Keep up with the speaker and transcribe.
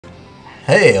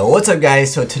Hey, what's up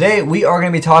guys? So today we are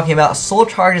going to be talking about Soul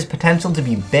Charge's potential to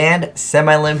be banned,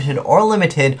 semi-limited, or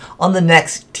limited on the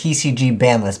next TCG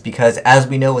ban list, because as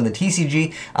we know in the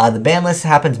TCG, the ban list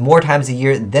happens more times a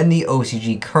year than the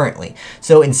OCG currently.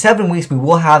 So in 7 weeks we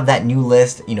will have that new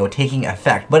list, taking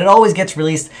effect, but it always gets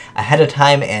released ahead of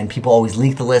time and people always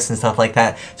leak the list and stuff like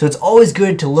that. So it's always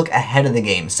good to look ahead of the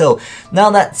game. So now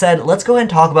that said, let's go ahead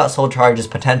and talk about Soul Charge's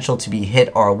potential to be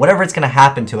hit or whatever it's going to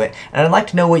happen to it, and I'd like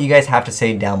to know what you guys have to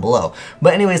say down below.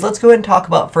 But anyways, let's go ahead and talk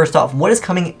about first off what is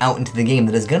coming out into the game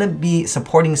that is going to be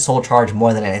supporting Soul Charge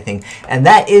more than anything, and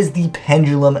that is the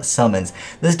Pendulum Summons.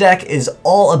 This deck is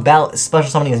all about special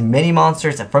summoning as many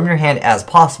monsters from your hand as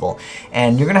possible,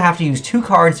 and you're going to have to use 2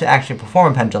 cards to actually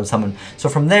perform a Pendulum Summon. So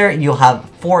from there you'll have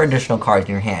 4 additional cards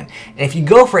in your hand, and if you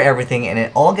go for everything and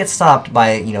it all gets stopped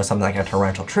by something like a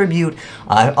Torrential Tribute,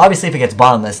 obviously if it gets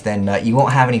bottomless then you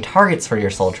won't have any targets for your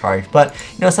Soul Charge, but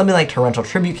something like Torrential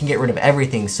Tribute can get rid of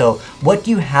everything. So what do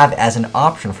you have as an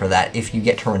option for that if you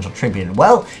get Torrential Tributed?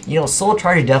 Well, Soul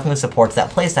Charge definitely supports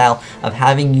that playstyle of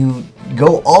having you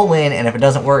go all in, and if it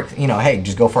doesn't work, hey,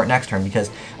 just go for it next turn, because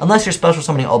unless you're special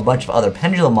summoning a bunch of other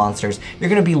Pendulum monsters, you're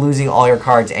going to be losing all your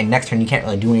cards, and next turn you can't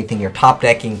really do anything. You're top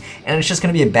decking, and it's just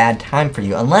going to be a bad time for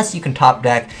you. Unless you can top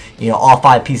deck, all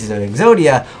 5 pieces of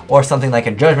Exodia or something like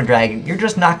a Judgment Dragon, you're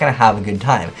just not going to have a good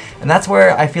time. And that's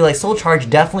where I feel like Soul Charge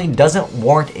definitely doesn't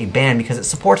warrant a ban, because it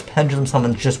supports Pendulum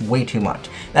Summons just way too much.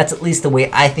 That's at least the way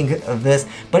I think of this,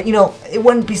 but it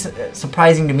wouldn't be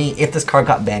surprising to me if this card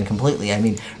got banned completely. I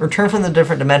mean, Return from the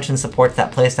Different Dimension supports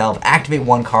that playstyle of activate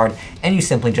 1 card and you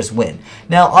simply just win.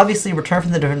 Now obviously Return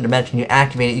from the Different Dimension, you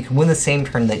activate it, you can win the same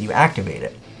turn that you activate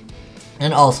it.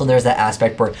 And also there's that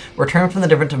aspect where Return from the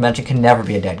Different Dimension can never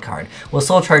be a dead card. With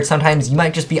Soul Charge, sometimes you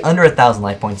might just be under 1,000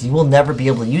 life points. You will never be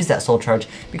able to use that Soul Charge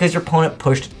because your opponent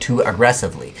pushed too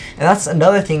aggressively. And that's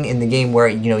another thing in the game where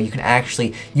you can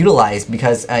actually utilize,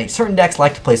 because certain decks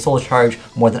like to play Soul Charge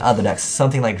more than other decks.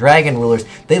 Something like Dragon Rulers,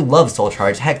 they love Soul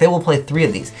Charge. Heck, they will play 3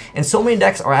 of these. And so many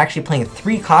decks are actually playing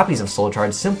 3 copies of Soul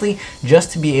Charge simply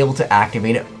just to be able to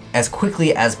activate it as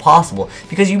quickly as possible,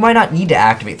 because you might not need to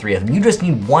activate 3 of them. You just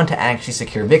need 1 to actually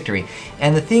secure victory.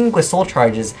 And the thing with Soul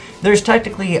Charge is there's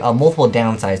technically multiple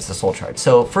downsides to Soul Charge.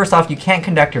 So first off, you can't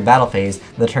conduct your battle phase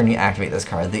the turn you activate this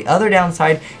card. The other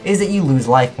downside is that you lose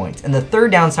life points, and the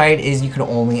third downside is you can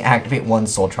only activate 1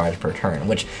 Soul Charge per turn,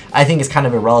 which I think is kind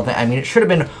of irrelevant. I mean, it should have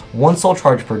been 1 Soul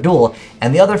Charge per duel,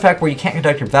 and the other fact where you can't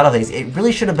conduct your battle phase, it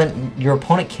really should have been your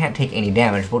opponent can't take any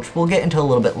damage, which we'll get into a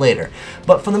little bit later.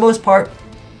 But for the most part,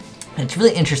 it's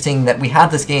really interesting that we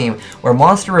have this game where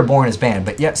Monster Reborn is banned,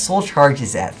 but yet Soul Charge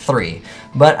is at 3.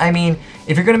 But I mean,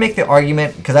 if you're going to make the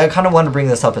argument, because I kind of wanted to bring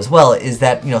this up as well, is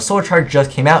that, Soul Charge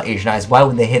just came out, Asian Eyes, why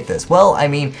would they hit this? Well, I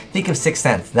mean, think of Sixth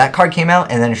Sense. That card came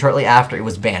out, and then shortly after it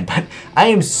was banned. But I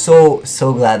am so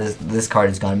glad this card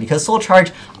is gone, because Soul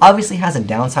Charge obviously has a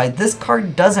downside. This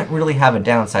card doesn't really have a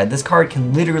downside. This card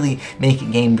can literally make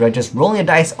it game by just rolling a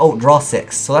dice, oh, draw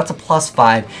 6. So that's a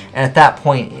 +5, and at that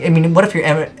point, I mean, what if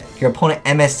your opponent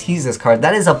MSTs this card?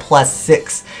 That is a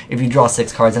 +6 if you draw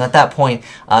 6 cards, and at that point,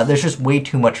 there's just way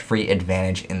too much free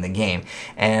advantage in the game.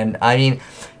 And I mean,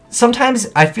 sometimes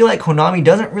I feel like Konami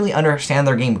doesn't really understand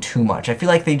their game too much. I feel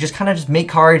like they just kind of just make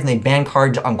cards and they ban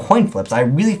cards on coin flips. I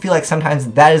really feel like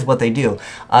sometimes that is what they do.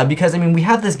 Because, I mean, we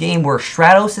have this game where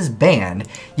Stratos is banned,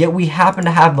 yet we happen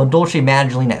to have Madolche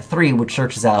Magdalene at 3, which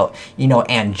searches out,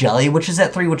 Angeli, which is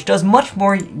at 3, which does much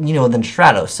more, than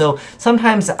Stratos. So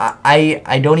sometimes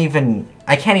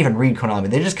I can't even read Konami.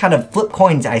 They just kind of flip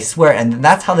coins, I swear, and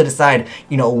that's how they decide,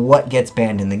 what gets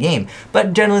banned in the game.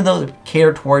 But generally, they'll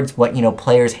cater towards what,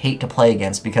 players hate to play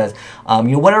against, because,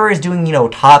 whatever is doing,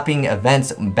 topping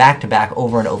events back-to-back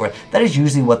over and over, that is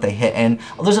usually what they hit. And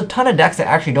there's a ton of decks that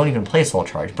actually don't even play Soul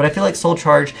Charge, but I feel like Soul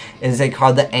Charge is a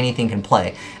card that anything can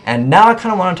play. And now I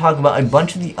kind of want to talk about a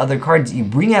bunch of the other cards that you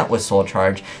bring out with Soul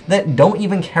Charge that don't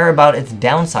even care about its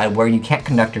downside where you can't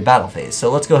conduct your battle phase.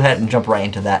 So let's go ahead and jump right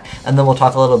into that, and then we'll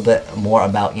talk a little bit more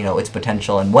about, its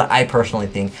potential and what I personally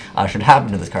think should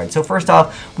happen to this card. So first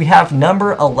off, we have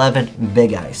number 11,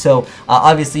 Big Eye. So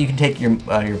obviously you can take your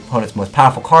opponent's most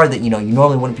powerful card that, you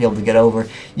normally wouldn't be able to get over.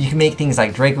 You can make things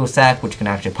like Draco Sack, which can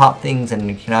actually pop things, and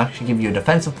it can actually give you a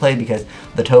defensive play because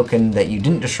the token that you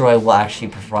didn't destroy will actually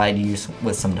provide you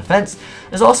with some defense.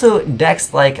 There's also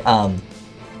decks like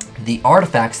the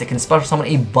artifacts that can special summon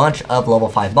a bunch of level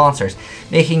 5 monsters,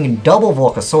 making double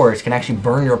Volcasaurs can actually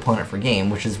burn your opponent for game,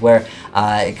 which is where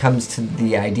it comes to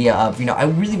the idea of, you know, I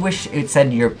really wish it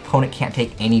said your opponent can't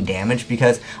take any damage,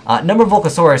 because number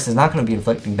Volcasaurus is not going to be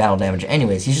inflicting battle damage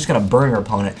anyways. He's just going to burn your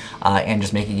opponent and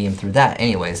just make a game through that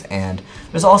anyways. And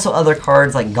there's also other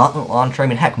cards like Gauntlet Launcher. I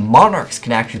mean, heck, Monarchs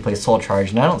can actually play Soul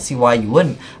Charge, and I don't see why you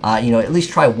wouldn't, you know, at least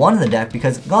try one in the deck,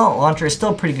 because Gauntlet Launcher is still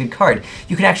a pretty good card.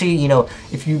 You can actually, you know,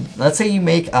 if you, let's say you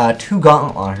make 2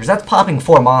 Gauntlet Launchers, that's popping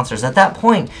 4 monsters. At that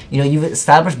point, you know, you've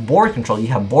established board control, you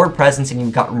have board presence, and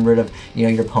you've gotten rid of, you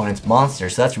know, your opponent's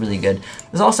monsters, so that's really good.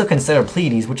 There's also Consider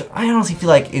Pleiades, which I honestly feel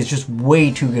like is just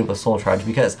way too good with Soul Charge,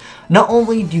 because not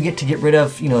only do you get to get rid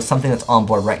of, you know, something that's on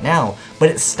board right now, but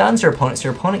it stuns your opponent, so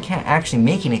your opponent can't actually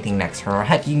make anything next turn. Or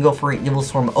heck, you can go for Evil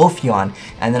Storm Ophion,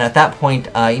 and then at that point,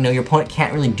 you know, your opponent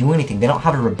can't really do anything. They don't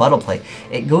have a rebuttal play.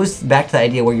 It goes back to the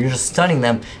idea where you're just stunning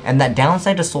them, and that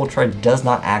downside to Soul Charge does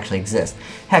not actually exist.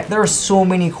 Heck, there are so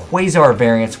many Quasar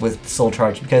variants with Soul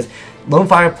Charge, because Lone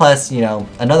Fire plus, you know,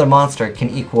 another monster can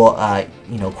equal,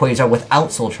 you know, Quasar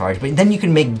without Soul Charge, but then you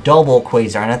can make double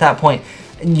Quasar, and at that point,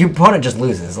 your opponent just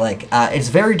loses. Like, it's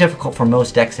very difficult for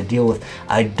most decks to deal with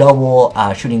a double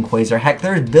shooting Quasar. Heck,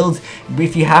 there's builds,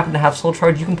 if you happen to have Soul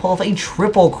Charge, you can pull off a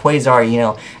triple Quasar, you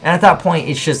know, and at that point,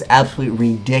 it's just absolutely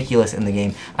ridiculous in the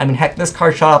game. I mean, heck, this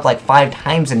card shot up like 5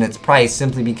 times in its price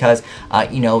simply because,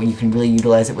 you know, you can really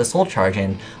utilize it with Soul Charge,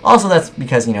 and also that's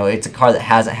because, you know, it's a card that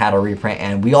hasn't had a reprint,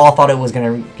 and we all thought it was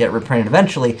going to get reprinted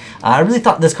eventually. I really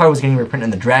thought this card was getting reprinted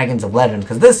in the Dragons of Legend,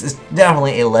 because this is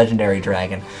definitely a legendary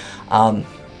dragon.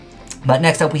 But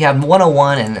next up we have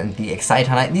 101 and the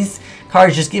Exciton. These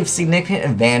cards just give significant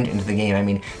advantage into the game. I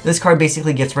mean, this card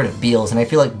basically gets rid of Beals, and I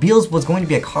feel like Beals was going to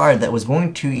be a card that was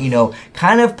going to, you know,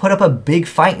 kind of put up a big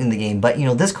fight in the game, but, you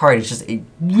know, this card is just a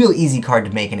real easy card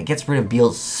to make, and it gets rid of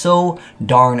Beals so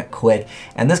darn quick.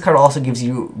 And this card also gives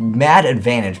you mad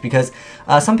advantage, because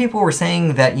some people were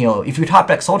saying that, you know, if you top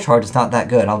deck Soul Charge, it's not that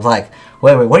good. I was like,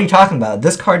 wait, what are you talking about?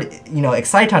 This card, you know,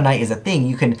 Exciton Knight is a thing.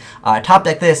 You can top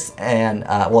deck this, and,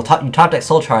 well, you top deck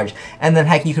Soul Charge, and then,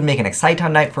 heck, you can make an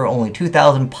Exciton Knight for only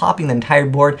 2,000, popping the entire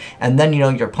board, and then, you know,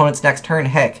 your opponent's next turn,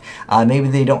 heck, maybe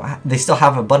they still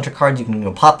have a bunch of cards, you can, you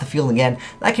know, pop the field again.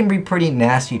 That can be pretty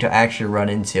nasty to actually run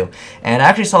into. And I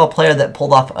actually saw a player that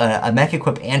pulled off a Mech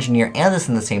Equip Engineer and this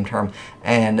in the same turn,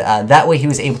 and that way he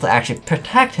was able to actually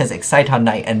protect his Exciton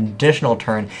Knight an additional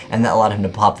turn, and that allowed him to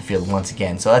pop the field once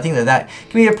again. So I think that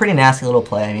can be a pretty nasty little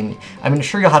play. I mean,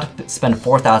 sure, you'll have to spend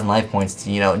 4,000 life points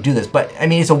to, you know, do this, but I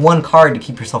mean, it's a 1 card to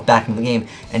keep yourself back in the game,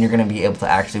 and you're going to be able to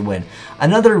actually win.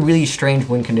 Another really strange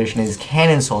win condition is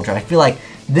Cannon Soldier. I feel like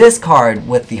this card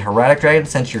with the Heretic Dragon,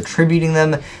 since you're tributing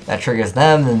them, that triggers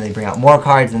them, then they bring out more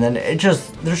cards, and then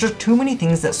there's just too many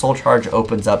things that Soul Charge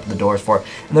opens up the doors for,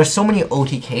 and there's so many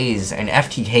OTKs and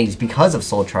FTKs because of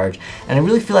Soul Charge, and I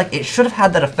really feel like it should have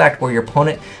had that effect where your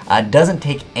opponent doesn't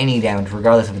take any damage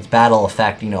regardless of its battle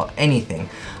effect, you know, anything.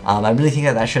 I really think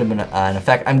that should have been an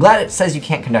effect. I'm glad it says you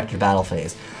can't conduct your battle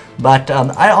phase. But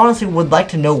I honestly would like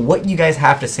to know what you guys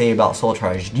have to say about Soul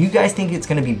Charge. Do you guys think it's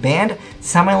going to be banned,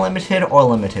 semi-limited, or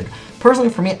limited?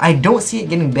 Personally, for me, I don't see it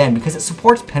getting banned because it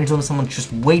supports Pendulum Summons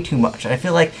just way too much. I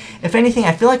feel like, if anything,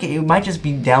 I feel like it might just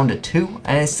be down to 2.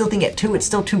 And I still think at 2, it's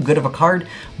still too good of a card.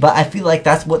 But I feel like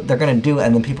that's what they're going to do,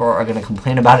 and then people are going to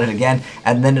complain about it again.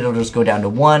 And then it'll just go down to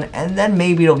 1, and then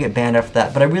maybe it'll get banned after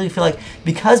that. But I really feel like,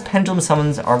 because Pendulum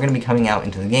Summons are going to be coming out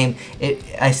into the game,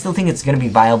 I still think it's going to be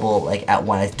viable like at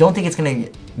 1. I don't think it's going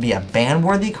to be a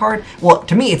ban-worthy card. Well,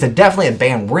 to me, it's definitely a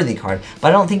ban-worthy card, but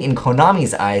I don't think in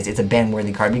Konami's eyes it's a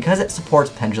ban-worthy card because it supports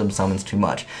Pendulum Summons too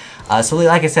much. So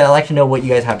like I said, I'd like to know what you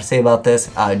guys have to say about this.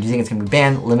 Do you think it's going to be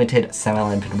banned, limited,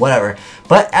 semi-limited, whatever?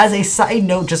 But as a side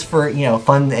note, just for, you know,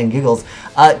 fun and giggles,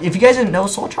 if you guys didn't know,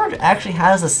 Soul Charge actually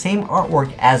has the same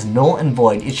artwork as Null and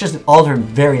Void. It's just altered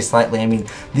very slightly. I mean,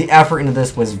 the effort into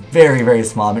this was very, very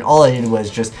small. I mean, all I did was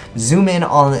just zoom in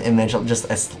on the image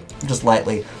just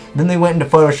lightly. Then they went into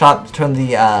Photoshop, turned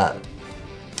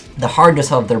the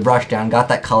hardness of their brush down, got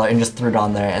that color, and just threw it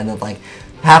on there, and then like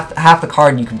half the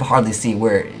card you could hardly see,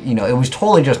 where, you know, it was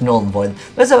totally just null and void.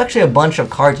 There's actually a bunch of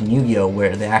cards in Yu-Gi-Oh!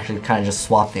 Where they actually kind of just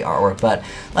swap the artwork, but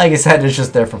like I said, it's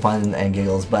just there for fun and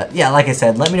giggles. But yeah, like I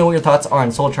said, let me know what your thoughts are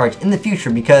on Soul Charge in the future,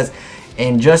 because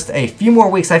in just a few more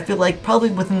weeks, I feel like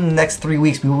probably within the next 3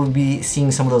 weeks, we will be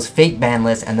seeing some of those fake ban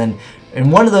lists, and then in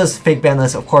one of those fake ban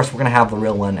lists, of course, we're going to have the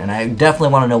real one, and I definitely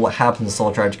want to know what happens to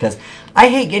Soul Charge, because I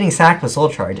hate getting sacked with Soul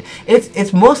Charge.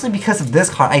 It's mostly because of this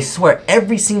card. I swear,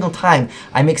 every single time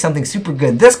I make something super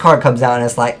good, this card comes out, and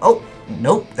it's like, oh,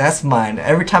 nope, that's mine.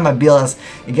 Every time I BLS,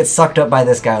 it gets sucked up by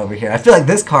this guy over here. I feel like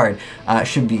this card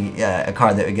should be a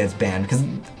card that gets banned, because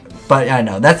But I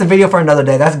know, that's a video for another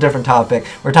day. That's a different topic.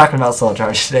 We're talking about soul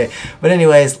charge today. But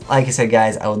anyways, like I said,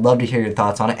 guys, I would love to hear your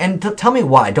thoughts on it. And tell me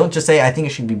why. Don't just say, I think it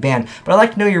should be banned. But I'd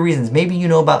like to know your reasons. Maybe you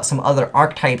know about some other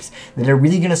archetypes that are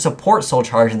really going to support soul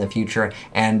charge in the future,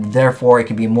 and therefore it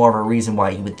could be more of a reason why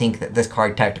you would think that this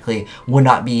card technically would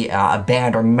not be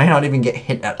banned, or may not even get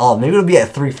hit at all. Maybe it'll be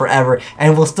at 3 forever,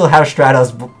 and we'll still have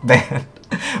Stratos banned.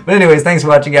 But anyways, thanks for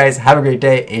watching, guys. Have a great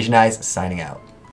day. Asian Eyes signing out.